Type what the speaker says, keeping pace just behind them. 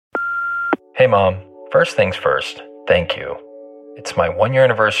Hey Mom, first things first, thank you. It's my 1-year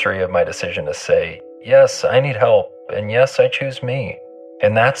anniversary of my decision to say, yes, I need help, and yes, I choose me.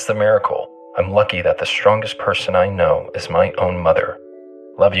 And that's the miracle. I'm lucky that the strongest person I know is my own mother.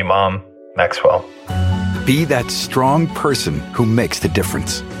 Love you, Mom. Maxwell. Be that strong person who makes the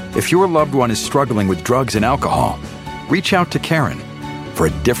difference. If your loved one is struggling with drugs and alcohol, reach out to Karen for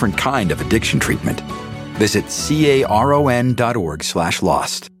a different kind of addiction treatment. Visit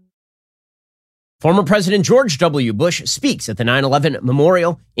caron.org/lost. Former President George W. Bush speaks at the 9/11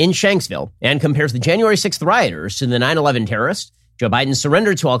 memorial in Shanksville and compares the January 6th rioters to the 9/11 terrorists. Joe Biden's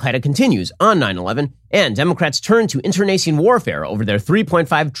surrender to al-Qaeda continues on 9/11, and Democrats turn to internecine warfare over their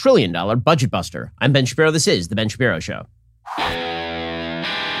 $3.5 trillion budget buster. I'm Ben Shapiro. This is The Ben Shapiro Show.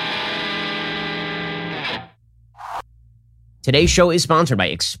 Today's show is sponsored by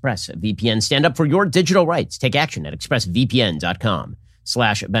ExpressVPN. Stand up for your digital rights. Take action at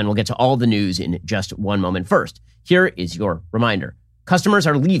expressvpn.com/Ben. We'll get to all the news in just one moment. First, here is your reminder. Customers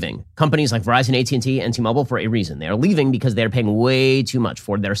are leaving companies like Verizon, AT&T, and T-Mobile for a reason. They are leaving because they're paying way too much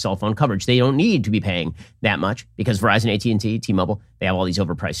for their cell phone coverage. They don't need to be paying that much because Verizon, AT&T, T-Mobile, they have all these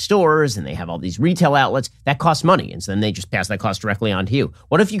overpriced stores and they have all these retail outlets. That costs money, and so then they just pass that cost directly on to you.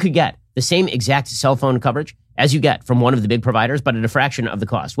 What if you could get the same exact cell phone coverage as you get from one of the big providers, but at a fraction of the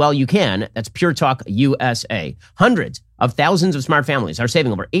cost? Well, you can. That's Pure Talk USA. Hundreds of thousands of smart families are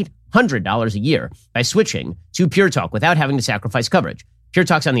saving over $800 a year by switching to Pure Talk without having to sacrifice coverage. Pure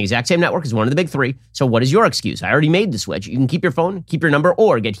Talk's on the exact same network as one of the big three. So what is your excuse? I already made the switch. You can keep your phone, keep your number,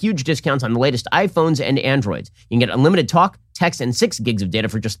 or get huge discounts on the latest iPhones and Androids. You can get unlimited talk, text, and 6 gigs of data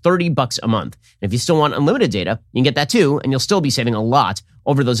for just $30 a month. And if you still want unlimited data, you can get that too, and you'll still be saving a lot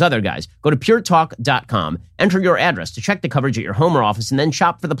over those other guys. Go to puretalk.com, enter your address to check the coverage at your home or office, and then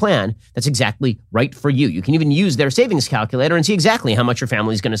shop for the plan that's exactly right for you. You can even use their savings calculator and see exactly how much your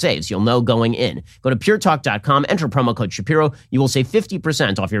family is going to save, so you'll know going in. Go to puretalk.com, enter promo code Shapiro. You will save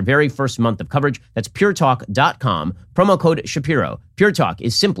 50% off your very first month of coverage. That's puretalk.com, promo code Shapiro. Pure Talk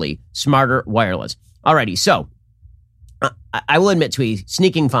is simply smarter wireless. Alrighty, so I will admit to a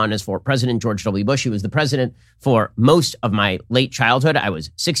sneaking fondness for President George W. Bush. He was the president for most of my late childhood. I was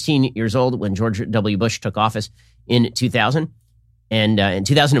 16 years old when George W. Bush took office in 2000. And in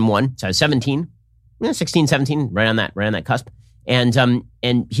 2001, so I was 16, 17, right on that cusp. And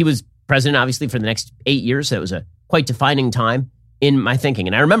he was president, obviously, for the next 8 years. So it was a quite defining time in my thinking.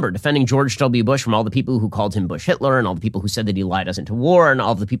 And I remember defending George W. Bush from all the people who called him Bush Hitler and all the people who said that he lied us into war and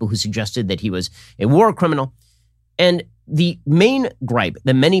all the people who suggested that he was a war criminal. And the main gripe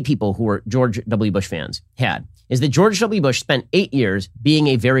that many people who were George W. Bush fans had is that George W. Bush spent 8 years being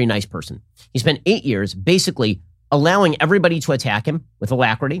a very nice person. He spent 8 years basically allowing everybody to attack him with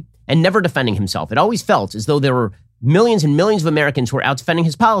alacrity and never defending himself. It always felt as though there were millions and millions of Americans who were out defending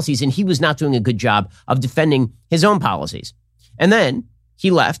his policies, and he was not doing a good job of defending his own policies. And then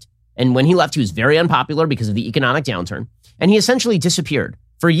he left. And when he left, he was very unpopular because of the economic downturn. And he essentially disappeared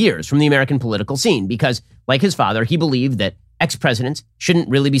for years from the American political scene because, like his father, he believed that ex-presidents shouldn't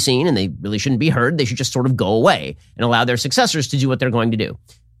really be seen and they really shouldn't be heard. They should just sort of go away and allow their successors to do what they're going to do.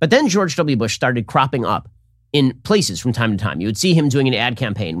 But then George W. Bush started cropping up in places from time to time. You would see him doing an ad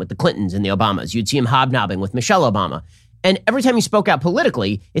campaign with the Clintons and the Obamas. You'd see him hobnobbing with Michelle Obama. And every time he spoke out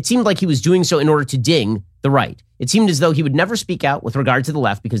politically, it seemed like he was doing so in order to ding the right. It seemed as though he would never speak out with regard to the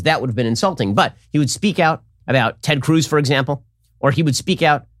left because that would have been insulting. But he would speak out about Ted Cruz, for example, or he would speak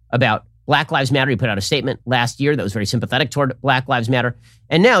out about Black Lives Matter. He put out a statement last year that was very sympathetic toward Black Lives Matter.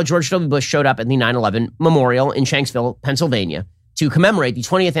 And now George W. Bush showed up at the 9/11 memorial in Shanksville, Pennsylvania, to commemorate the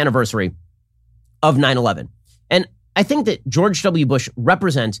 20th anniversary of 9/11. And I think that George W. Bush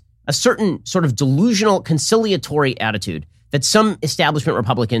represents a certain sort of delusional conciliatory attitude that some establishment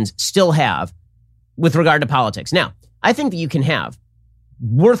Republicans still have with regard to politics. Now, I think that you can have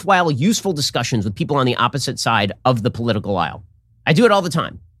worthwhile, useful discussions with people on the opposite side of the political aisle. I do it all the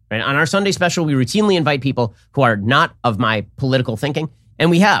time. Right? On our Sunday special, we routinely invite people who are not of my political thinking, and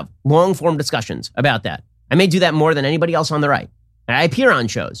we have long-form discussions about that. I may do that more than anybody else on the right. And I appear on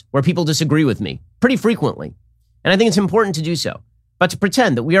shows where people disagree with me pretty frequently, and I think it's important to do so. But to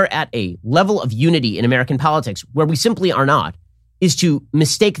pretend that we are at a level of unity in American politics where we simply are not is to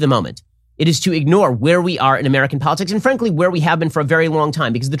mistake the moment. It is to ignore where we are in American politics and, frankly, where we have been for a very long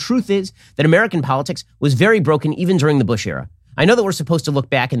time, because the truth is that American politics was very broken even during the Bush era. I know that we're supposed to look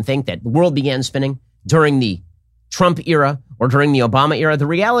back and think that the world began spinning during the Trump era or during the Obama era. The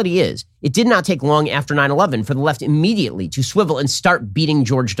reality is it did not take long after 9/11 for the left immediately to swivel and start beating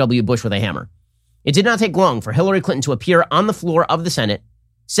George W. Bush with a hammer. It did not take long for Hillary Clinton to appear on the floor of the Senate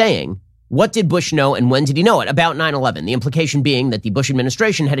saying What did Bush know and when did he know it about 9/11? The implication being that the Bush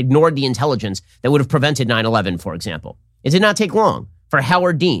administration had ignored the intelligence that would have prevented 9/11, for example. It did not take long for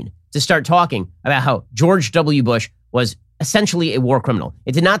Howard Dean to start talking about how George W. Bush was essentially a war criminal.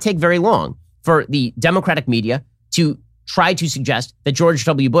 It did not take very long for the Democratic media to try to suggest that George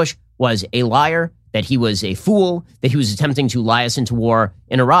W. Bush was a liar, that he was a fool, that he was attempting to lie us into war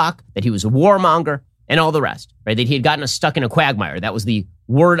in Iraq, that he was a warmonger, and all the rest, right? That he had gotten us stuck in a quagmire. That was the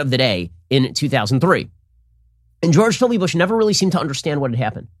word of the day in 2003. And George W. Bush never really seemed to understand what had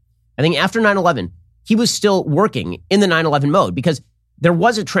happened. I think after 9/11, he was still working in the 9/11 mode because there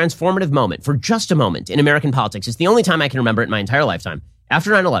was a transformative moment for just a moment in American politics. It's the only time I can remember it in my entire lifetime.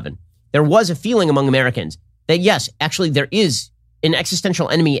 After 9/11, there was a feeling among Americans that yes, actually there is an existential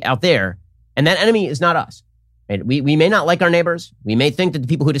enemy out there, and that enemy is not us. Right? We may not like our neighbors. We may think that the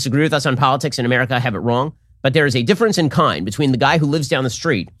people who disagree with us on politics in America have it wrong, but there is a difference in kind between the guy who lives down the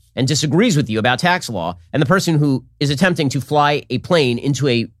street and disagrees with you about tax law and the person who is attempting to fly a plane into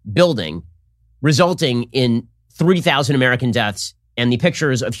a building, resulting in 3,000 American deaths and the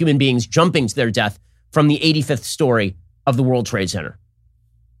pictures of human beings jumping to their death from the 85th story of the World Trade Center.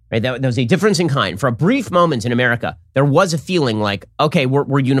 Right? That was a difference in kind. For a brief moment in America, there was a feeling like, okay,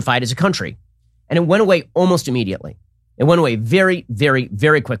 we're unified as a country. And it went away almost immediately. It went away very, very,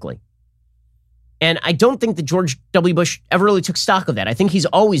 very quickly. And I don't think that George W. Bush ever really took stock of that. I think he's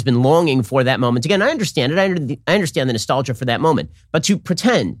always been longing for that moment. Again, I understand it. I understand the nostalgia for that moment. But to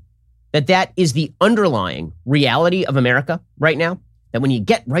pretend that that is the underlying reality of America right now, that when you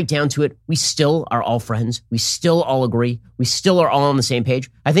get right down to it, we still are all friends. We still all agree. We still are all on the same page.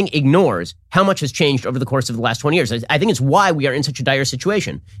 I think ignores how much has changed over the course of the last 20 years. I think it's why we are in such a dire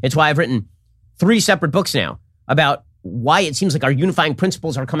situation. It's why I've written 3 separate books now about why it seems like our unifying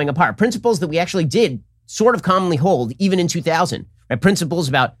principles are coming apart. Principles that we actually did sort of commonly hold even in 2000. Right? Principles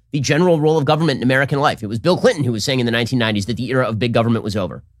about the general role of government in American life. It was Bill Clinton who was saying in the 1990s that the era of big government was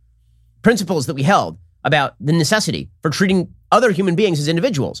over. Principles that we held about the necessity for treating other human beings as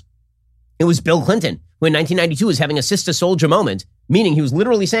individuals. It was Bill Clinton who in 1992 was having a sister soldier moment, meaning he was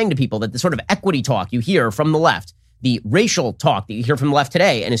literally saying to people that the sort of equity talk you hear from the left, the racial talk that you hear from the left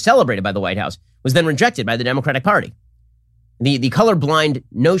today and is celebrated by the White House, was then rejected by the Democratic Party. The colorblind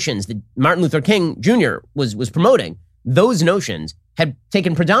notions that Martin Luther King Jr. was promoting, those notions had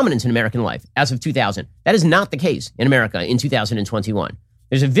taken predominance in American life as of 2000. That is not the case in America in 2021.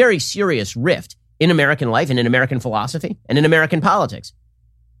 There's a very serious rift in American life and in American philosophy and in American politics.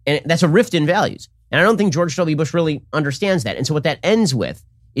 And that's a rift in values. And I don't think George W. Bush really understands that. And so what that ends with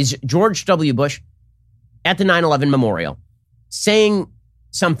is George W. Bush at the 9/11 memorial saying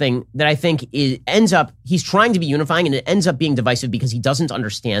something that I think ends up, he's trying to be unifying and it ends up being divisive because he doesn't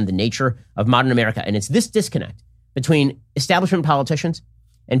understand the nature of modern America. And it's this disconnect between establishment politicians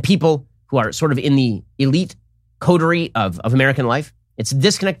and people who are sort of in the elite coterie of American life. It's a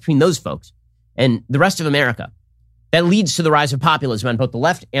disconnect between those folks and the rest of America that leads to the rise of populism on both the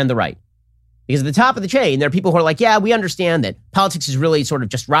left and the right. Because at the top of the chain, there are people who are like, yeah, we understand that politics is really sort of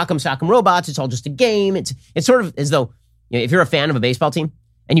just rock'em sock'em robots. It's all just a game. It's sort of as though, you know, if you're a fan of a baseball team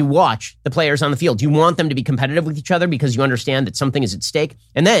and you watch the players on the field, you want them to be competitive with each other because you understand that something is at stake.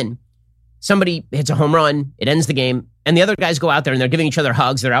 And then somebody hits a home run, it ends the game, and the other guys go out there and they're giving each other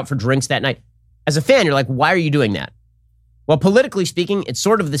hugs. They're out for drinks that night. As a fan, you're like, why are you doing that? Well, politically speaking, it's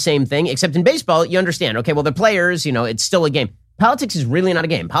sort of the same thing, except in baseball, you understand, okay, well, they're players, you know, it's still a game. Politics is really not a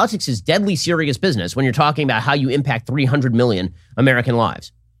game. Politics is deadly serious business when you're talking about how you impact 300 million American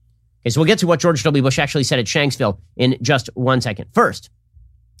lives. Okay, so we'll get to what George W. Bush actually said at Shanksville in just 1 second. First,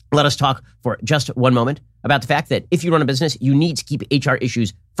 let us talk for just one moment about the fact that if you run a business, you need to keep HR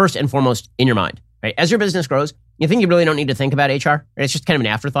issues first and foremost in your mind. Right? As your business grows, you think you really don't need to think about HR. Right? It's just kind of an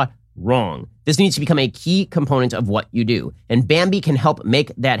afterthought. Wrong. This needs to become a key component of what you do. And Bambee can help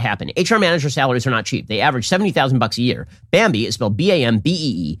make that happen. HR manager salaries are not cheap. They average $70,000 a year. Bambee is spelled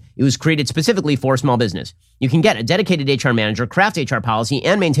B-A-M-B-E-E. It was created specifically for small business. You can get a dedicated HR manager, craft HR policy,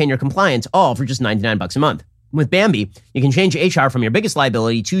 and maintain your compliance all for just $99 a month. With Bambee, you can change HR from your biggest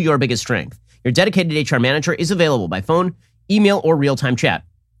liability to your biggest strength. Your dedicated HR manager is available by phone, email, or real-time chat.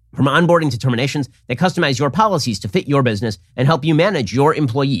 From onboarding to terminations, they customize your policies to fit your business and help you manage your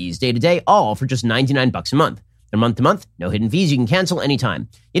employees day to day, all for just $99 a month. They're month to month, no hidden fees, you can cancel anytime.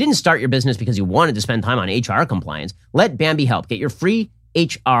 You didn't start your business because you wanted to spend time on HR compliance. Let Bambee help. Get your free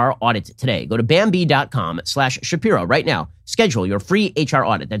HR audit today. Go to Bambee.com/Shapiro right now. Schedule your free HR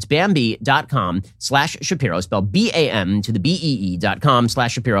audit. That's Bambee.com/Shapiro, spelled B-A-M to the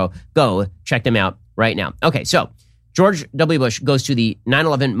BEE.com/Shapiro. Go check them out right now. Okay, so George W. Bush goes to the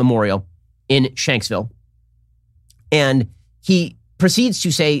 9/11 memorial in Shanksville, and he proceeds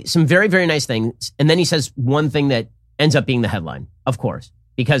to say some very, very nice things. And then he says one thing that ends up being the headline, of course,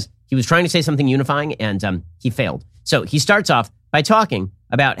 because he was trying to say something unifying and he failed. So he starts off by talking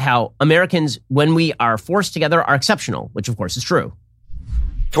about how Americans, when we are forced together, are exceptional, which of course is true.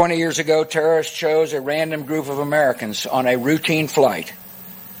 20 years ago, terrorists chose a random group of Americans on a routine flight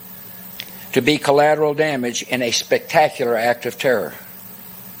to be collateral damage in a spectacular act of terror.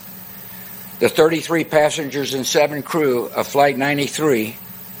 The 33 passengers and 7 crew of Flight 93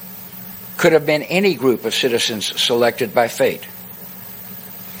 could have been any group of citizens selected by fate.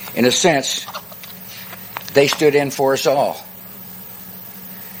 In a sense, they stood in for us all.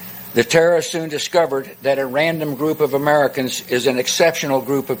 The terrorists soon discovered that a random group of Americans is an exceptional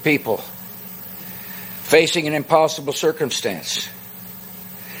group of people facing an impossible circumstance.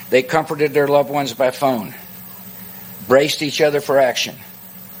 They comforted their loved ones by phone, braced each other for action,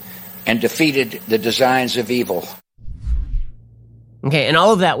 and defeated the designs of evil. Okay, and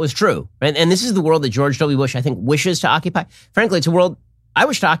all of that was true. Right? And this is the world that George W. Bush, I think, wishes to occupy. Frankly, it's a world I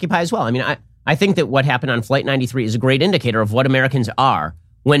wish to occupy as well. I mean, I think that what happened on Flight 93 is a great indicator of what Americans are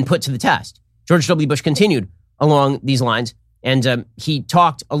when put to the test. George W. Bush continued along these lines, and he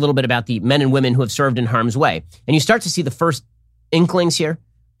talked a little bit about the men and women who have served in harm's way. And you start to see the first inklings here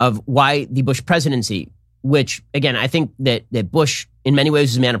of why the Bush presidency, which, again, I think that Bush in many ways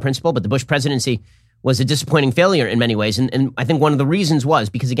was a man of principle, but the Bush presidency was a disappointing failure in many ways. And I think one of the reasons was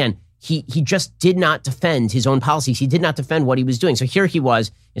because, again, he just did not defend his own policies. He did not defend what he was doing. So here he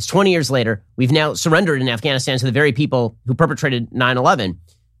was. It's 20 years later. We've now surrendered in Afghanistan to the very people who perpetrated 9/11.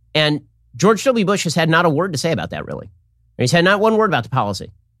 And George W. Bush has had not a word to say about that, really. He's had not one word about the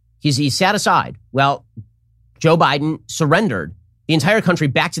policy. He's sat aside. Well, Joe Biden surrendered the entire country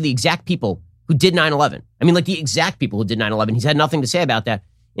back to the exact people who did 9/11. I mean, like the exact people who did 9/11. He's had nothing to say about that.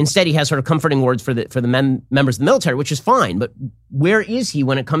 Instead, he has sort of comforting words for the members of the military, which is fine. But where is he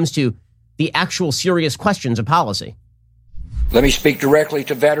when it comes to the actual serious questions of policy? Let me speak directly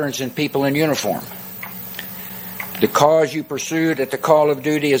to veterans and people in uniform. The cause you pursued at the call of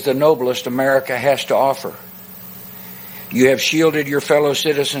duty is the noblest America has to offer. You have shielded your fellow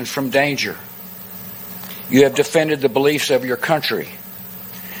citizens from danger. You have defended the beliefs of your country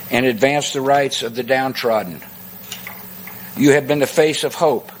and advanced the rights of the downtrodden. You have been the face of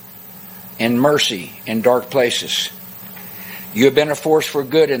hope and mercy in dark places. You have been a force for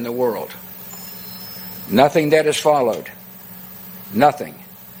good in the world. Nothing that has followed, nothing,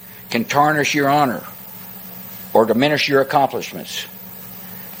 can tarnish your honor or diminish your accomplishments.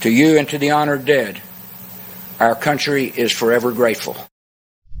 To you and to the honored dead, our country is forever grateful.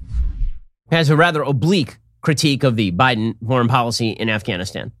 Has a rather oblique critique of the Biden foreign policy in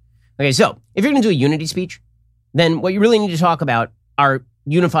Afghanistan. Okay, so if you're going to do a unity speech, then what you really need to talk about are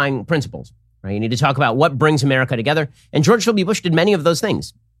unifying principles, right? You need to talk about what brings America together. And George W. Bush did many of those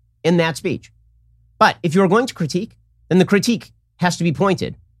things in that speech. But if you're going to critique, then the critique has to be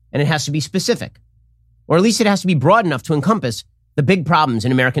pointed and it has to be specific, or at least it has to be broad enough to encompass the big problems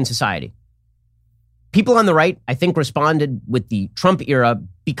in American society. People on the right, I think, responded with the Trump era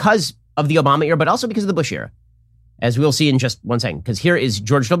because of the Obama era, but also because of the Bush era, as we'll see in just one second. Because here is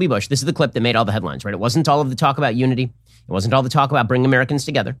George W. Bush. This is the clip that made all the headlines, right? It wasn't all of the talk about unity. It wasn't all the talk about bringing Americans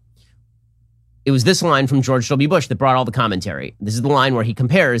together. It was this line from George W. Bush that brought all the commentary. This is the line where he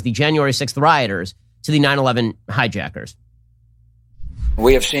compares the January 6th rioters to the 9/11 hijackers.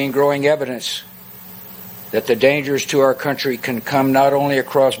 We have seen growing evidence that the dangers to our country can come not only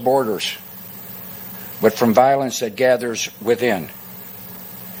across borders, but from violence that gathers within.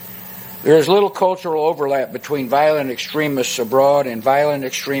 There is little cultural overlap between violent extremists abroad and violent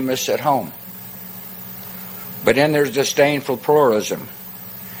extremists at home. But in their disdain for pluralism,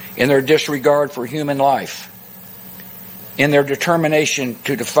 in their disregard for human life, in their determination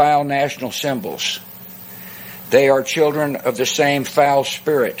to defile national symbols, they are children of the same foul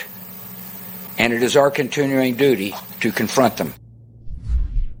spirit, and it is our continuing duty to confront them.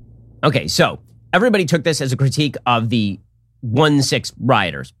 Okay, so everybody took this as a critique of the 1/6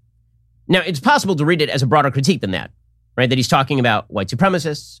 rioters. Now, it's possible to read it as a broader critique than that, right? That he's talking about white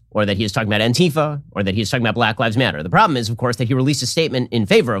supremacists, or that he is talking about Antifa, or that he is talking about Black Lives Matter. The problem is, of course, that he released a statement in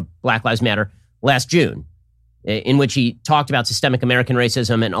favor of Black Lives Matter last June, in which he talked about systemic American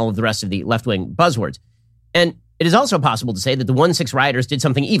racism and all of the rest of the left-wing buzzwords. And it is also possible to say that the 1/6 rioters did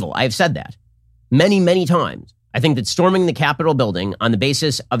something evil. I have said that many, many times. I think that storming the Capitol building on the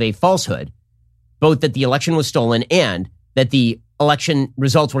basis of a falsehood, both that the election was stolen and that the election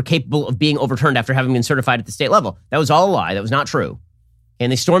results were capable of being overturned after having been certified at the state level, that was all a lie. That was not true.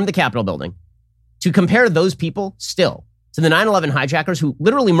 And they stormed the Capitol building. To compare those people still to the 9/11 hijackers who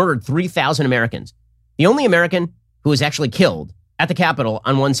literally murdered 3,000 Americans, the only American who was actually killed at the Capitol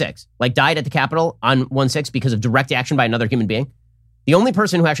on 1/6, like died at the Capitol on 1/6 because of direct action by another human being. The only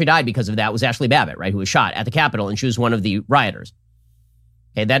person who actually died because of that was Ashley Babbitt, right, who was shot at the Capitol, and she was one of the rioters.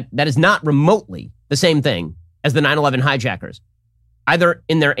 Okay, that is not remotely the same thing as the 9/11 hijackers, either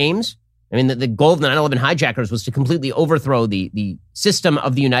in their aims. I mean, the goal of the 9/11 hijackers was to completely overthrow the system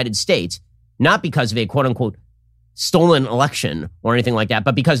of the United States, not because of a quote-unquote stolen election or anything like that,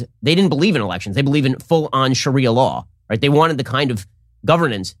 but because they didn't believe in elections. They believe in full-on Sharia law, right? They wanted the kind of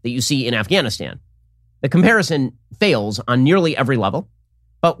governance that you see in Afghanistan. The comparison fails on nearly every level.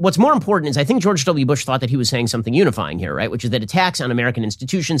 But what's more important is I think George W. Bush thought that he was saying something unifying here, right? Which is that attacks on American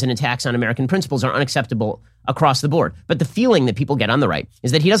institutions and attacks on American principles are unacceptable across the board. But the feeling that people get on the right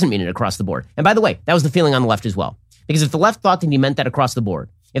is that he doesn't mean it across the board. And by the way, that was the feeling on the left as well. Because if the left thought that he meant that across the board,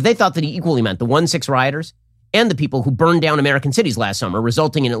 if they thought that he equally meant the 1/6 rioters and the people who burned down American cities last summer,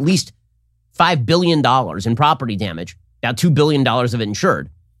 resulting in at least $5 billion in property damage, about $2 billion of it insured,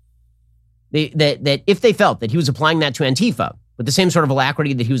 that if they felt that he was applying that to Antifa, with the same sort of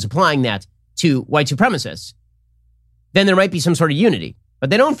alacrity that he was applying that to white supremacists, then there might be some sort of unity.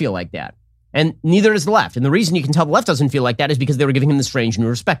 But they don't feel like that. And neither does the left. And the reason you can tell the left doesn't feel like that is because they were giving him the strange new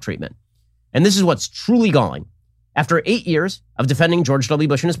respect treatment. And this is what's truly galling. After 8 years of defending George W.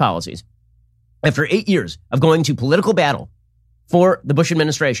 Bush and his policies, after 8 years of going to political battle for the Bush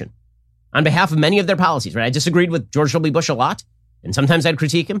administration, on behalf of many of their policies, right? I disagreed with George W. Bush a lot, and sometimes I'd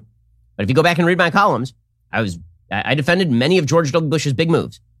critique him. But if you go back and read my columns, I defended many of George W. Bush's big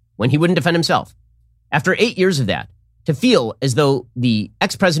moves when he wouldn't defend himself. After 8 years of that, to feel as though the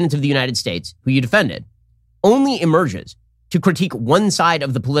ex-president of the United States, who you defended, only emerges to critique one side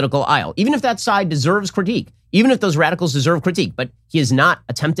of the political aisle, even if that side deserves critique, even if those radicals deserve critique, but he is not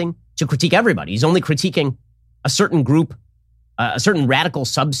attempting to critique everybody. He's only critiquing a certain group, a certain radical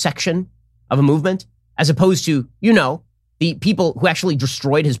subsection of a movement, as opposed to, the people who actually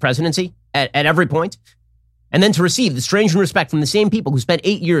destroyed his presidency at every point. And then to receive the strange respect from the same people who spent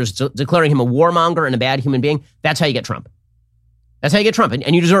 8 years declaring him a warmonger and a bad human being, that's how you get Trump. That's how you get Trump,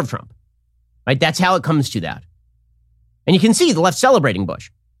 and you deserve Trump. Right? That's how it comes to that. And you can see the left celebrating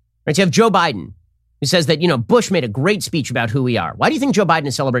Bush. Right? So you have Joe Biden, who says that, Bush made a great speech about who we are. Why do you think Joe Biden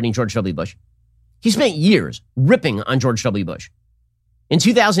is celebrating George W. Bush? He spent years ripping on George W. Bush. In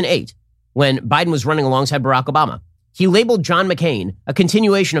 2008, when Biden was running alongside Barack Obama, he labeled John McCain a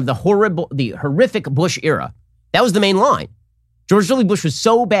continuation of the horrific Bush era. That was the main line. George W. Bush was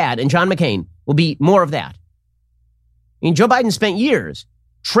so bad, and John McCain will be more of that. I mean, Joe Biden spent years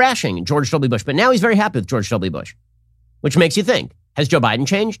trashing George W. Bush, but now he's very happy with George W. Bush, which makes you think, has Joe Biden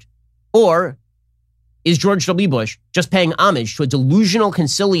changed? Or is George W. Bush just paying homage to a delusional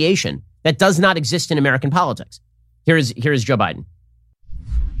conciliation that does not exist in American politics? Here is Joe Biden.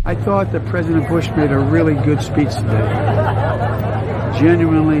 I thought that President Bush made a really good speech today.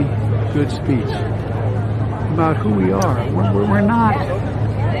 Genuinely good speech. About who we are. We're not.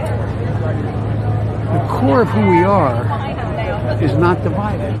 The core of who we are is not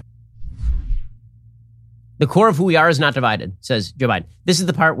divided. The core of who we are is not divided, says Joe Biden. This is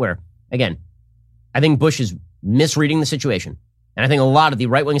the part where, again, I think Bush is misreading the situation. And I think a lot of the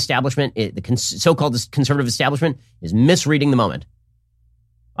right-wing establishment, the so-called conservative establishment, is misreading the moment.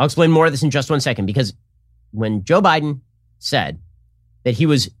 I'll explain more of this in just 1 second, because when Joe Biden said that he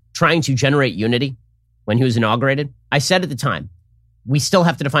was trying to generate unity when he was inaugurated, I said at the time, we still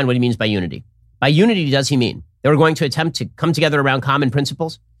have to define what he means by unity. By unity, does he mean they were going to attempt to come together around common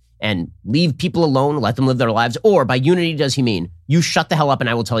principles and leave people alone, let them live their lives? Or by unity, does he mean you shut the hell up and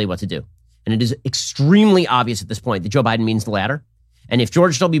I will tell you what to do? And it is extremely obvious at this point that Joe Biden means the latter. And if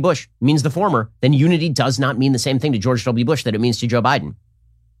George W. Bush means the former, then unity does not mean the same thing to George W. Bush that it means to Joe Biden.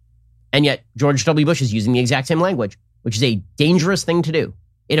 And yet George W. Bush is using the exact same language, which is a dangerous thing to do.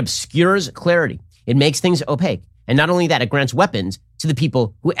 It obscures clarity. It makes things opaque. And not only that, it grants weapons to the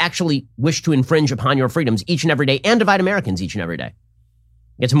people who actually wish to infringe upon your freedoms each and every day and divide Americans each and every day.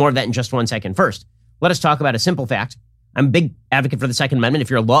 I'll get to more of that in just 1 second. First, let us talk about a simple fact. I'm a big advocate for the Second Amendment. If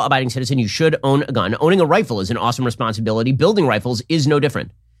you're a law-abiding citizen, you should own a gun. Owning a rifle is an awesome responsibility. Building rifles is no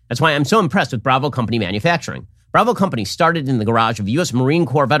different. That's why I'm so impressed with Bravo Company Manufacturing. Bravo Company started in the garage of a U.S. Marine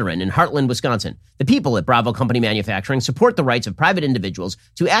Corps veteran in Heartland, Wisconsin. The people at Bravo Company Manufacturing support the rights of private individuals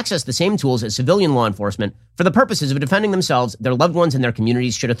to access the same tools as civilian law enforcement for the purposes of defending themselves, their loved ones, and their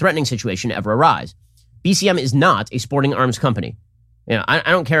communities should a threatening situation ever arise. BCM is not a sporting arms company. I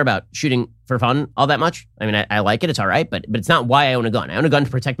don't care about shooting for fun all that much. I mean, I like it. It's all right, but it's not why I own a gun. I own a gun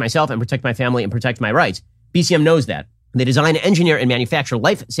to protect myself and protect my family and protect my rights. BCM knows that. They design, engineer, and manufacture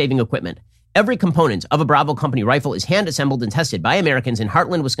life-saving equipment. Every component of a Bravo Company rifle is hand-assembled and tested by Americans in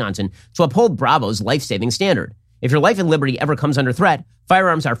Heartland, Wisconsin to uphold Bravo's life-saving standard. If your life and liberty ever comes under threat,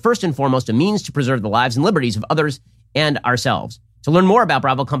 firearms are first and foremost a means to preserve the lives and liberties of others and ourselves. To learn more about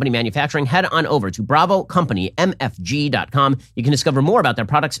Bravo Company Manufacturing, head on over to BravoCompanyMFG.com. You can discover more about their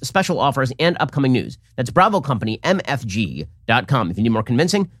products, special offers, and upcoming news. That's BravoCompanyMFG.com. If you need more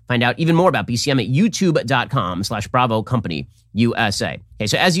convincing, find out even more about BCM at YouTube.com/BravoCompanyUSA. Okay,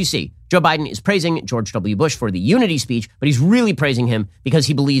 so as you see, Joe Biden is praising George W. Bush for the unity speech, but he's really praising him because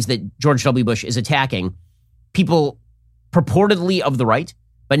he believes that George W. Bush is attacking people purportedly of the right,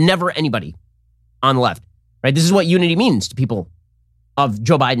 but never anybody on the left. Right? This is what unity means to people of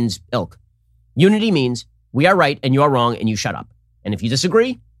Joe Biden's ilk. Unity means we are right and you are wrong and you shut up. And if you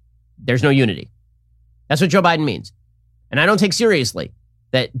disagree, there's no unity. That's what Joe Biden means. And I don't take seriously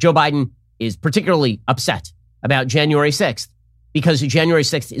that Joe Biden is particularly upset about January 6th because January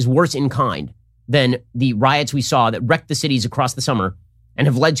 6th is worse in kind than the riots we saw that wrecked the cities across the summer and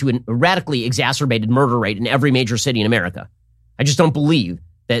have led to a radically exacerbated murder rate in every major city in America. I just don't believe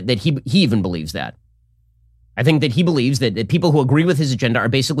that he even believes that. I think that he believes that people who agree with his agenda are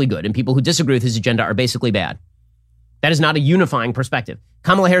basically good and people who disagree with his agenda are basically bad. That is not a unifying perspective.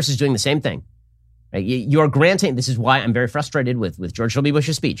 Kamala Harris is doing the same thing. Right? You are granting, this is why I'm very frustrated with George W.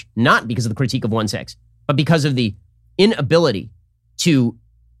 Bush's speech, not because of the critique of 1-6, but because of the inability to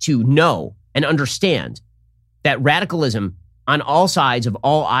know and understand that radicalism on all sides of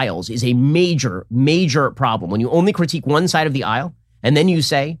all aisles is a major, major problem. When you only critique one side of the aisle, and then you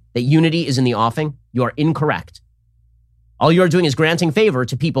say that unity is in the offing, you are incorrect. All you are doing is granting favor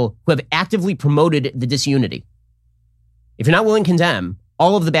to people who have actively promoted the disunity. If you're not willing to condemn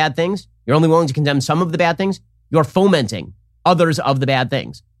all of the bad things, you're only willing to condemn some of the bad things, you're fomenting others of the bad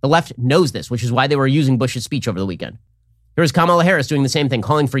things. The left knows this, which is why they were using Bush's speech over the weekend. Here's Kamala Harris doing the same thing,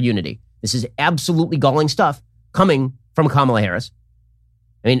 calling for unity. This is absolutely galling stuff coming from Kamala Harris.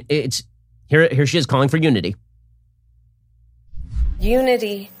 I mean, here she is calling for unity.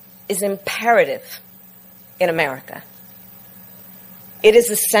 Unity is imperative in America. It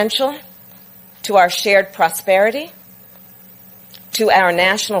is essential to our shared prosperity, to our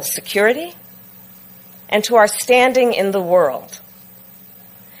national security, and to our standing in the world.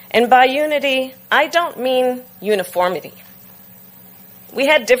 And by unity, I don't mean uniformity. We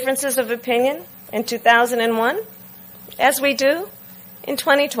had differences of opinion in 2001, as we do in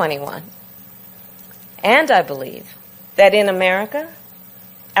 2021. And I believe that in America,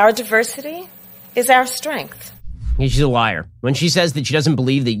 our diversity is our strength. She's a liar. When she says that she doesn't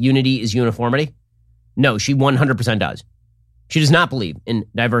believe that unity is uniformity, no, she 100% does. She does not believe in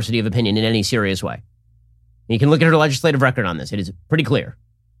diversity of opinion in any serious way. And you can look at her legislative record on this. It is pretty clear.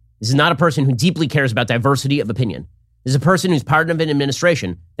 This is not a person who deeply cares about diversity of opinion. This is a person who's part of an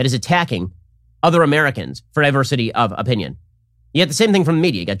administration that is attacking other Americans for diversity of opinion. You get the same thing from the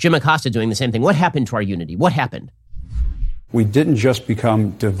media. You got Jim Acosta doing the same thing. What happened to our unity? What happened? We didn't just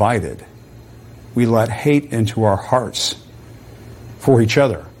become divided. We let hate into our hearts for each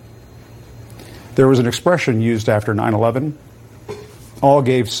other. There was an expression used after 9/11, all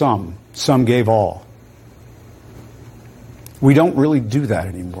gave some gave all. We don't really do that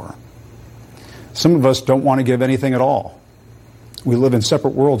anymore. Some of us don't want to give anything at all. We live in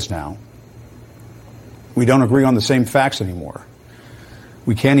separate worlds now. We don't agree on the same facts anymore.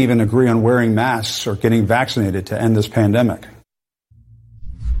 We can't even agree on wearing masks or getting vaccinated to end this pandemic.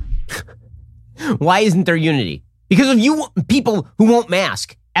 Why isn't there unity? Because of you people who won't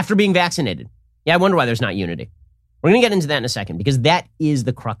mask after being vaccinated. Yeah, I wonder why there's not unity. We're going to get into that in a second because that is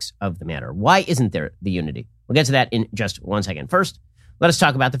the crux of the matter. Why isn't there the unity? We'll get to that in just one second. First, let us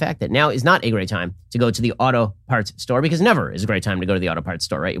talk about the fact that now is not a great time to go to the auto parts store because never is a great time to go to the auto parts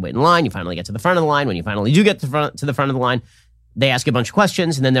store, right? You wait in line, you finally get to the front of the line. When you finally do get to the front of the line, they ask you a bunch of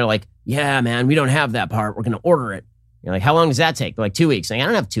questions and then they're like, yeah, man, we don't have that part. We're going to order it. You're like, how long does that take? They're like 2 weeks. Like, I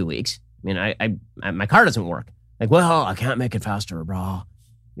don't have 2 weeks. I mean, I my car doesn't work. Like, well, I can't make it faster, bro.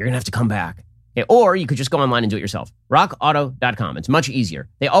 You're going to have to come back. Okay, or you could just go online and do it yourself. RockAuto.com. It's much easier.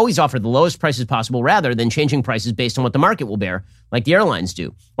 They always offer the lowest prices possible rather than changing prices based on what the market will bear, like the airlines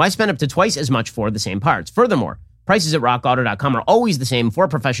do. Why spend up to twice as much for the same parts? Furthermore, prices at RockAuto.com are always the same for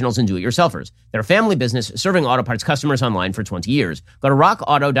professionals and do-it-yourselfers. They're a family business serving auto parts customers online for 20 years. Go to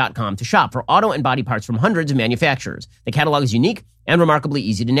RockAuto.com to shop for auto and body parts from hundreds of manufacturers. The catalog is unique and remarkably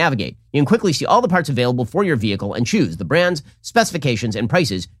easy to navigate. You can quickly see all the parts available for your vehicle and choose the brands, specifications, and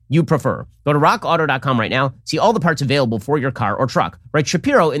prices you prefer. Go to RockAuto.com right now. See all the parts available for your car or truck. Write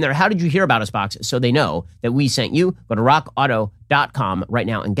Shapiro in their How Did You Hear About Us box so they know that we sent you. Go to RockAuto.com right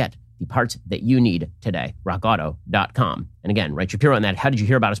now and get the parts that you need today. RockAuto.com. And again, write Shapiro in that How Did You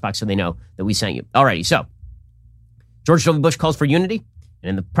Hear About Us box so they know that we sent you. Alrighty, so George W. Bush calls for unity. And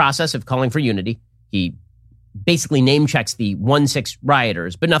in the process of calling for unity, he basically name checks the 1-6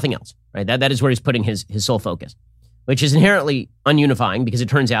 rioters, but nothing else, right? That is where he's putting his sole focus, which is inherently ununifying because it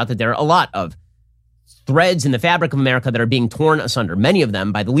turns out that there are a lot of threads in the fabric of America that are being torn asunder, many of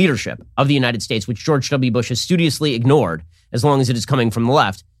them by the leadership of the United States, which George W. Bush has studiously ignored as long as it is coming from the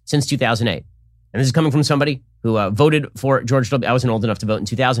left since 2008. And this is coming from somebody who voted for George W. I wasn't old enough to vote in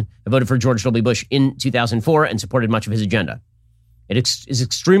 2000. I voted for George W. Bush in 2004 and supported much of his agenda. It is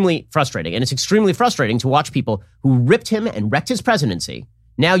extremely frustrating. And it's extremely frustrating to watch people who ripped him and wrecked his presidency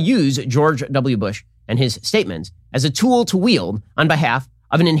now use George W. Bush and his statements as a tool to wield on behalf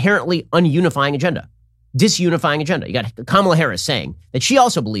of an inherently ununifying agenda, disunifying agenda. You got Kamala Harris saying that she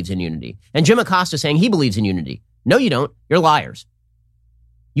also believes in unity, and Jim Acosta saying he believes in unity. No, you don't. You're liars.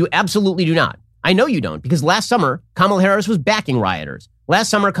 You absolutely do not. I know you don't, because last summer, Kamala Harris was backing rioters. Last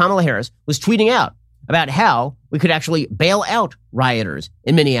summer, Kamala Harris was tweeting out about how we could actually bail out rioters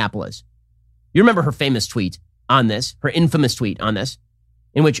in Minneapolis. You remember her famous tweet on this, her infamous tweet on this,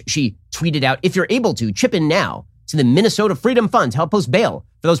 in which she tweeted out, if you're able to, chip in now to the Minnesota Freedom Fund to help post bail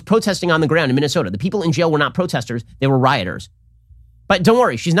for those protesting on the ground in Minnesota. The people in jail were not protesters, they were rioters. But don't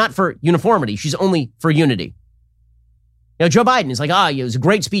worry, she's not for uniformity, she's only for unity. You know, Joe Biden is like, it was a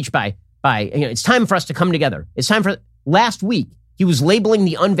great speech by it's time for us to come together. It's time for, last week, he was labeling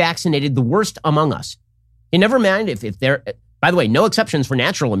the unvaccinated the worst among us. He never mind if they're, by the way, no exceptions for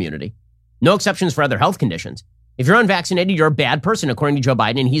natural immunity, no exceptions for other health conditions. If you're unvaccinated, you're a bad person, according to Joe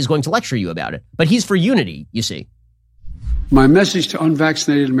Biden, and he's going to lecture you about it. But he's for unity, you see. My message to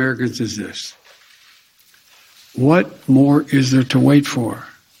unvaccinated Americans is this. What more is there to wait for?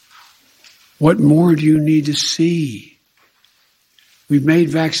 What more do you need to see? We've made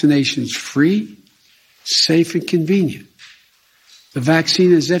vaccinations free, safe, and convenient. The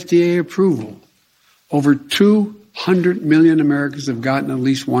vaccine has FDA approval. Over 200 million Americans have gotten at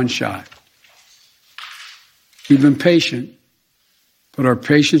least one shot. We've been patient, but our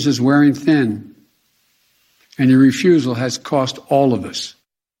patience is wearing thin, and your refusal has cost all of us.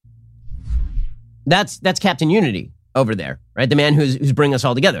 That's Captain Unity over there, right? The man who's bringing us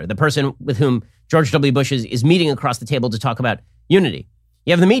all together, the person with whom George W. Bush is meeting across the table to talk about unity.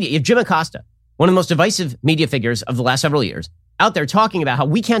 You have the media. You have Jim Acosta, one of the most divisive media figures of the last several years, out there talking about how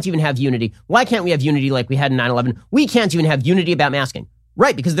we can't even have unity. Why can't we have unity like we had in 9/11? We can't even have unity about masking.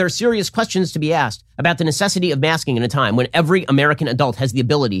 Right, because there are serious questions to be asked about the necessity of masking in a time when every American adult has the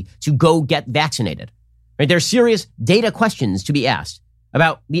ability to go get vaccinated. Right? There are serious data questions to be asked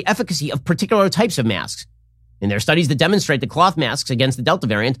about the efficacy of particular types of masks. And there are studies that demonstrate that cloth masks against the Delta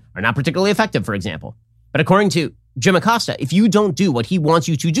variant are not particularly effective, for example. But according to Jim Acosta, if you don't do what he wants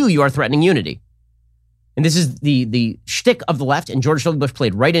you to do, you are threatening unity. And this is the shtick of the left, and George W. Bush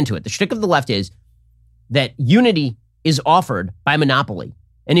played right into it. The shtick of the left is that unity is offered by monopoly.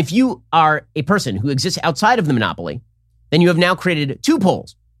 And if you are a person who exists outside of the monopoly, then you have now created two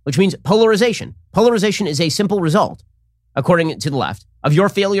poles, which means polarization. Polarization is a simple result, according to the left, of your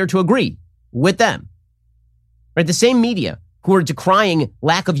failure to agree with them. Right? The same media who are decrying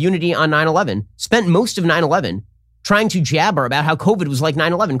lack of unity on 9/11 spent most of 9/11 trying to jabber about how COVID was like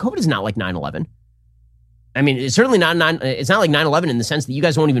 9/11. COVID is not like 9/11. I mean, it's certainly not it's not like 9/11 in the sense that you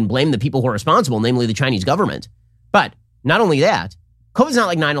guys won't even blame the people who are responsible, namely the Chinese government. But not only that, COVID's not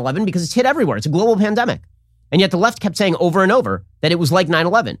like 9/11 because it's hit everywhere. It's a global pandemic. And yet the left kept saying over and over that it was like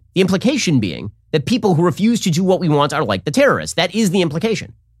 9/11. The implication being that people who refuse to do what we want are like the terrorists. That is the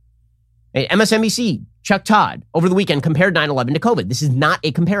implication. MSNBC, Chuck Todd, over the weekend compared 9/11 to COVID. This is not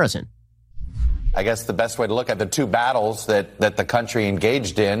a comparison. I guess the best way to look at the two battles that the country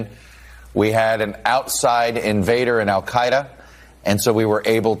engaged in, we had an outside invader in al-Qaeda, and so we were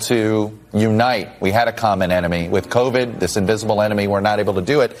able to unite. We had a common enemy. With COVID, this invisible enemy, we're not able to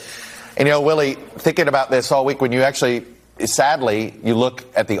do it. And, you know, Willie, thinking about this all week, when you actually, sadly, you look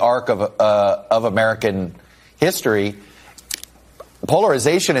at the arc of American history,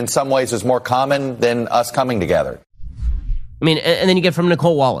 polarization in some ways is more common than us coming together. I mean, and then you get from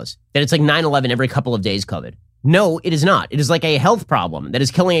Nicole Wallace that it's like 9/11 every couple of days COVID. No, it is not. It is like a health problem that is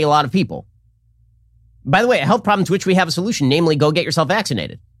killing a lot of people. By the way, a health problem to which we have a solution, namely go get yourself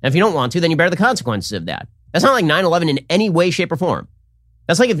vaccinated. And if you don't want to, then you bear the consequences of that. That's not like 9/11 in any way, shape, or form.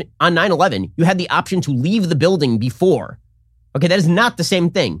 That's like if on 9/11 you had the option to leave the building before. Okay, that is not the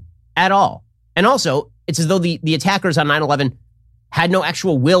same thing at all. And also, it's as though the attackers on 9/11 had no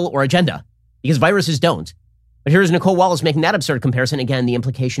actual will or agenda, because viruses don't. But here's Nicole Wallace making that absurd comparison. Again, the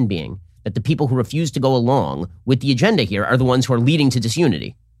implication being that the people who refuse to go along with the agenda here are the ones who are leading to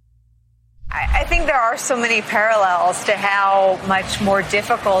disunity. I think there are so many parallels to how much more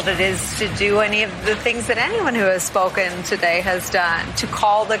difficult it is to do any of the things that anyone who has spoken today has done, to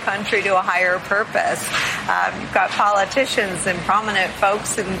call the country to a higher purpose. You've got politicians and prominent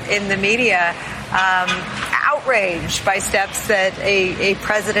folks in the media outraged by steps that a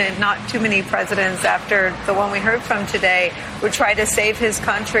president, not too many presidents after the one we heard from today, would try to save his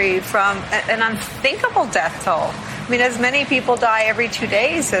country from an unthinkable death toll. I mean, as many people die every 2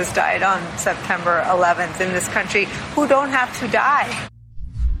 days as died on September 11th in this country who don't have to die.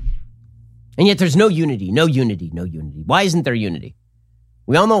 And yet there's no unity. Why isn't there unity?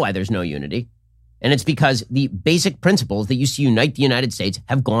 We all know why there's no unity. And it's because the basic principles that used to unite the United States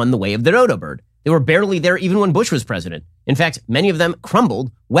have gone the way of the dodo bird. They were barely there even when Bush was president. In fact, many of them crumbled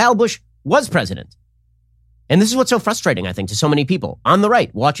while Bush was president. And this is what's so frustrating, I think, to so many people on the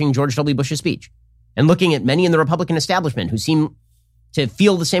right watching George W. Bush's speech and looking at many in the Republican establishment who seem to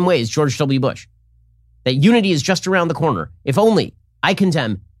feel the same way as George W. Bush, that unity is just around the corner. If only I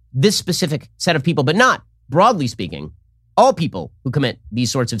condemn this specific set of people, but not, broadly speaking, all people who commit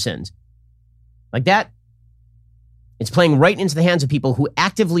these sorts of sins. Like that, it's playing right into the hands of people who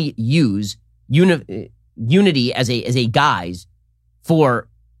actively use unity as a guise for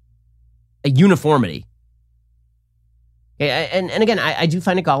a uniformity. And again, I do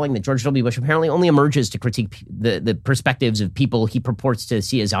find it galling that George W. Bush apparently only emerges to critique the perspectives of people he purports to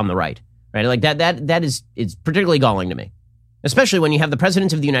see as on the right. Right? Like that is, it's particularly galling to me. Especially when you have the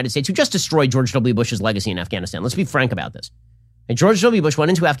president of the United States who just destroyed George W. Bush's legacy in Afghanistan. Let's be frank about this. And George W. Bush went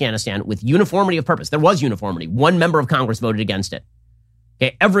into Afghanistan with uniformity of purpose. There was uniformity. One member of Congress voted against it.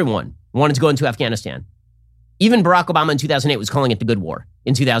 Okay, everyone wanted to go into Afghanistan. Even Barack Obama in 2008 was calling it the good war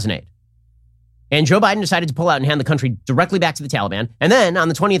in 2008. And Joe Biden decided to pull out and hand the country directly back to the Taliban. And then on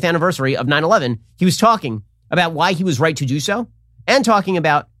the 20th anniversary of 9/11, he was talking about why he was right to do so and talking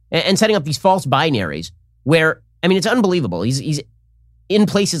about and setting up these false binaries where, I mean, it's unbelievable. He's in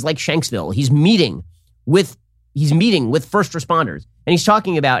places like Shanksville. He's meeting with first responders. And he's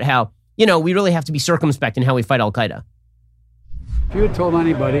talking about how, we really have to be circumspect in how we fight Al-Qaeda. If you had told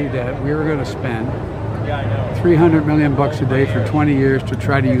anybody that we were going to spend $300 million a day for 20 years to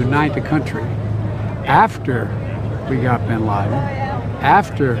try to unite the country after we got bin Laden,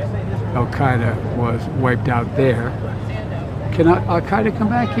 after Al-Qaeda was wiped out there, can Al-Qaeda come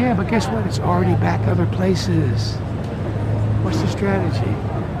back? Yeah, but guess what? It's already back other places. What's the strategy?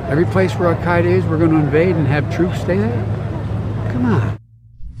 Every place where Al-Qaeda is, we're going to invade and have troops stay there? Come on.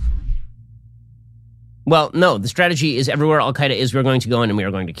 Well, no, the strategy is everywhere Al-Qaeda is, we're going to go in and we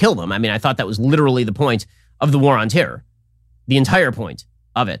are going to kill them. I mean, I thought that was literally the point of the war on terror. The entire point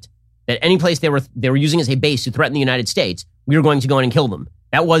of it. That any place they were using as a base to threaten the United States, we were going to go in and kill them.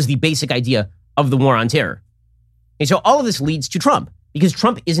 That was the basic idea of the war on terror. And so all of this leads to Trump, because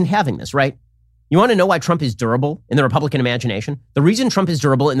Trump isn't having this, right? You want to know why Trump is durable in the Republican imagination? The reason Trump is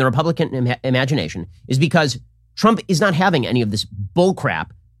durable in the Republican imagination is because Trump is not having any of this bullcrap,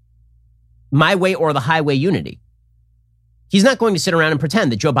 my way or the highway unity. He's not going to sit around and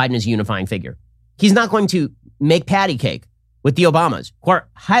pretend that Joe Biden is a unifying figure. He's not going to make patty cake with the Obamas, who are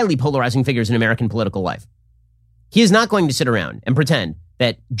highly polarizing figures in American political life. He is not going to sit around and pretend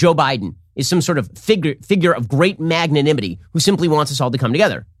that Joe Biden is some sort of figure of great magnanimity who simply wants us all to come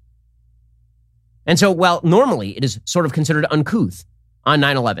together. And so, while normally it is sort of considered uncouth on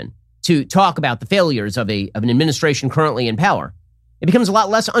 9/11 to talk about the failures of an administration currently in power, it becomes a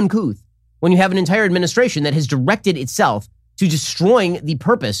lot less uncouth when you have an entire administration that has directed itself to destroying the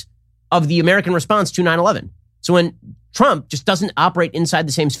purpose of the American response to 9/11. So when Trump just doesn't operate inside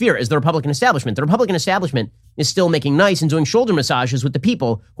the same sphere as the Republican establishment is still making nice and doing shoulder massages with the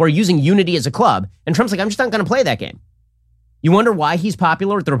people who are using unity as a club. And Trump's like, I'm just not going to play that game. You wonder why he's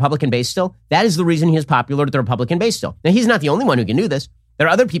popular at the Republican base still? That is the reason he is popular at the Republican base still. Now, he's not the only one who can do this. There